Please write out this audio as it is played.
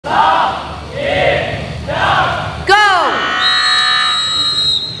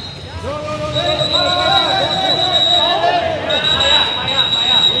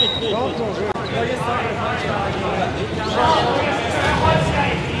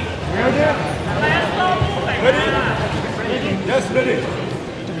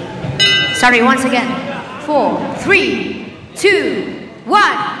Sorry, once again. 4, 3, 2, 1,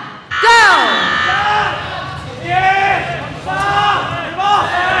 go!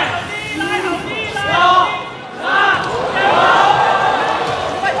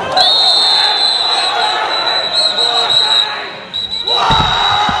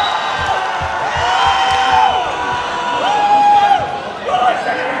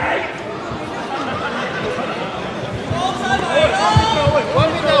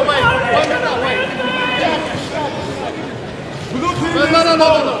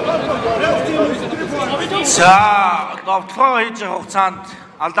 자, довтлогоо хийж байгаа хугацаанд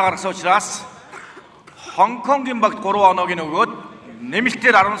алдаа гаргасан учраас Хонконгийн багт 3 оноогийн өгөөд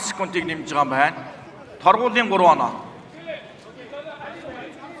нэмэлтээр 10 секундыг нэмж байгаа юм байна. Торгуулийн 3 оноо.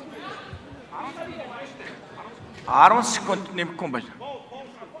 10 секунд нэмэхгүй юм байна.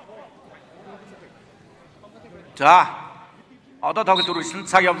 За, одоо тоглолт үргэлжлэн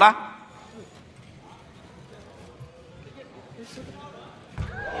цаг явлаа.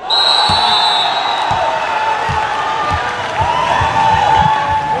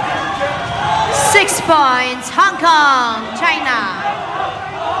 Points, Hong Kong, China.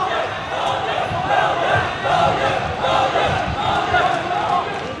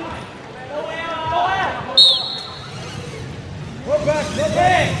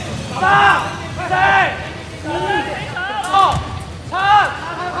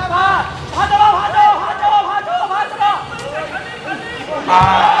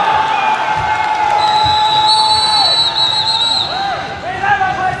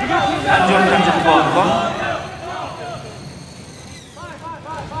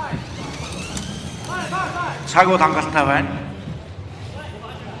 차고 담갔다 반.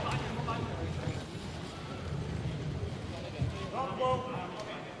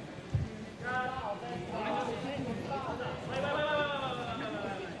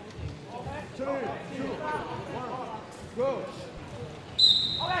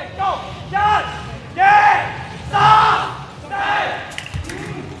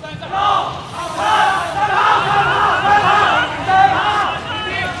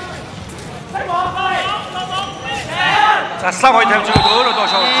 자, 슬라고이 템주고 어려도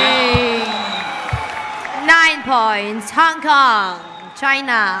쇼지. 9 points, Hong Kong,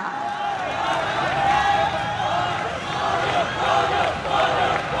 China.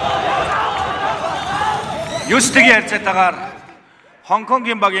 유스틱이 할때다가 홍콩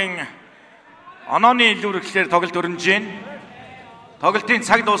김박인 언어니 일루르클레르 тоглолт өрнөж гин. тоглолтын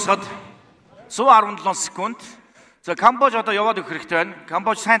цаг дуусгаад 117 секунд. За, Камбож одоо яваад өгөх хэрэгтэй байна.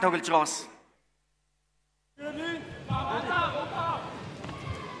 Камбож сайн тоглож байгаа бас.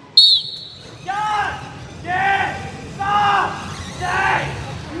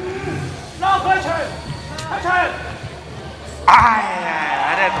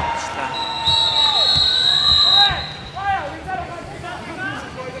 아래 놓치다.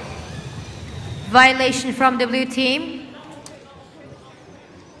 Violation from the blue team.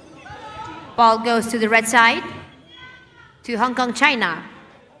 Ball goes to the red side, to Hong Kong, China.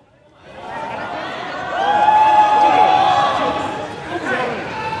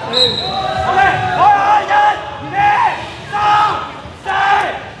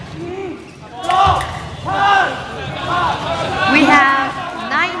 We have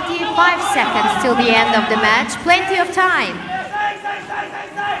 95 seconds till the end of the match. Plenty of time.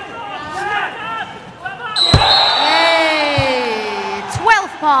 Yay! 12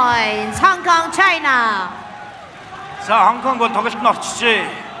 points, Hong Kong, China. 자, 홍콩 곧 тоглолт нь орчжээ.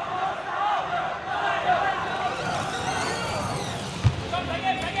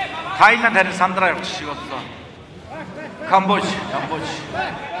 타일란드 харин сандраа явчих шиг боллоо. Камбож.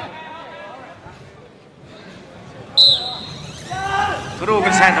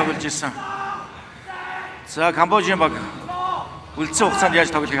 들어오긴 сайн тоглож ирсэн. За, Камбожийн баг үлдсэн хугацаанд яаж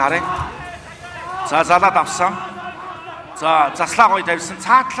тоглохыг харъя. За, залаад авсан. За, заслаа гоё тавьсан.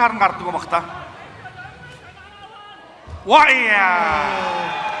 Цаатлаар нь гардаг юм бах та. Вая!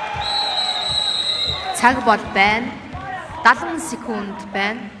 цаг бол байна. 70 секунд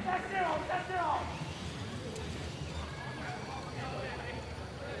байна.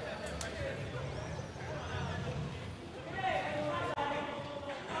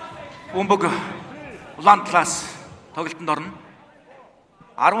 Бомбог улаан талаас тоглолтод орно.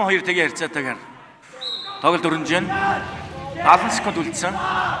 12 тэгийн харьцаатайгаар тоглолт өрнөж байна. 70 секунд үлдсэн.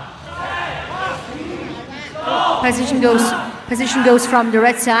 Position goes from the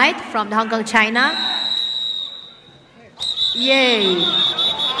red side, from the Hong Kong, China. Yay!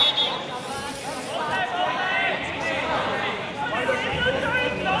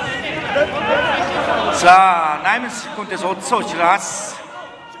 자, 8 секундээс удсан учраас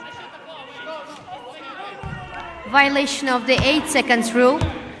Violation of the 8 seconds rule.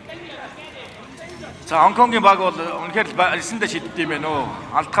 자, 홍콩гийн баг бол үнэхээр элсэндээ шийддэм байх нөө.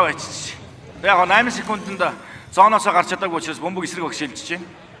 Алдхаа байчих. Яг 8 секундэд зооноосоо гарч чадаагүй учраас бөмбөг эсрэг баг шилжиж байна.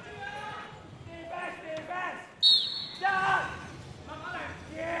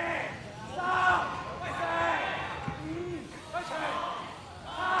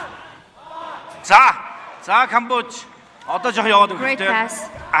 За, Камбож одоо жоох яваад Great өгөхтэй. pass.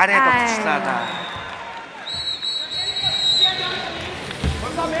 Арайд болчихлаа да.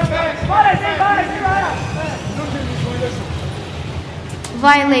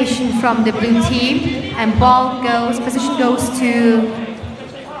 Violation from the blue team, and position goes to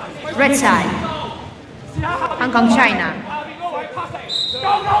red side. Hong Kong, China.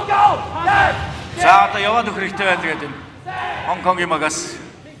 자, одоо яваад өгөх хэрэгтэй байна гэдэг юм. Хонконгийн магаас.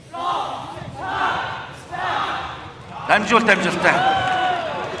 Дамжуултай.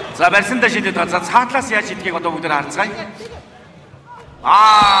 За, барьсандаа шийдээд байгаа. За, цаатлаас яаж шийдгийг одоо бүгд харцгаая.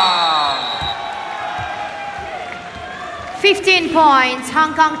 15 points,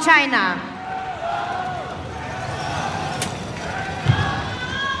 Hong Kong, China.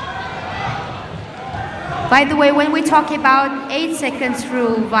 By the way, when we talk about 8 seconds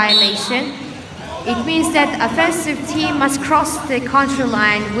rule violation, it means that offensive team must cross the control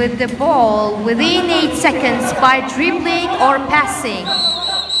line with the ball within 8 seconds by dribbling or passing.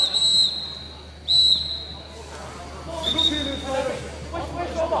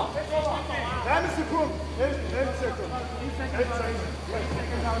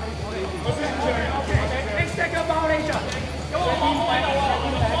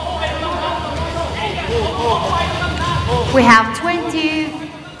 We have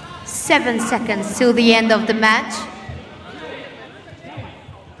 27 seconds till the end of the match.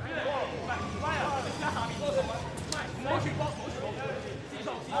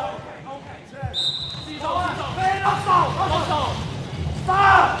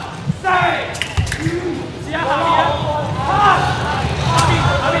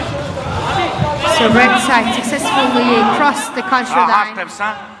 So red side successfully crossed the control line.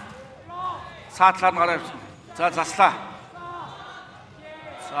 Саатлаар гараа. За, заслаа.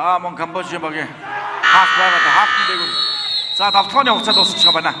 За, мөн Камбожийн багийн хаалт байгаад хаалтын дээгүүр. За, давталгааны хугацаа дуусчих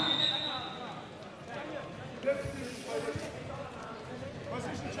юм байна.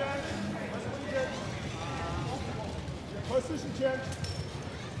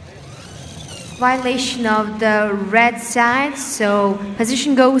 Violation of the red side, so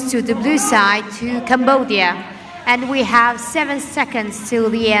position goes to the blue side, to Cambodia, and we have 7 seconds till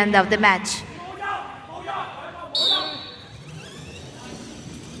the end of the match.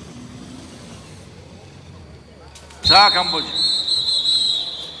 자, Cambodia.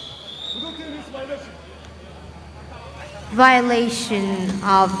 Violation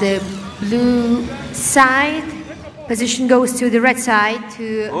of the blue side. Position goes to the red side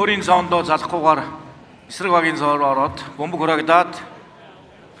to өөрийн зоондоо залахгүйгээр эсрэг багийн зоор ороод бөмбөг хураагдаад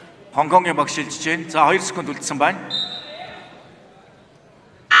Хонконгийн баг шилжиж байна. За, 2 секунд үлдсэн байна.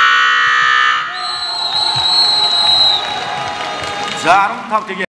 За, 15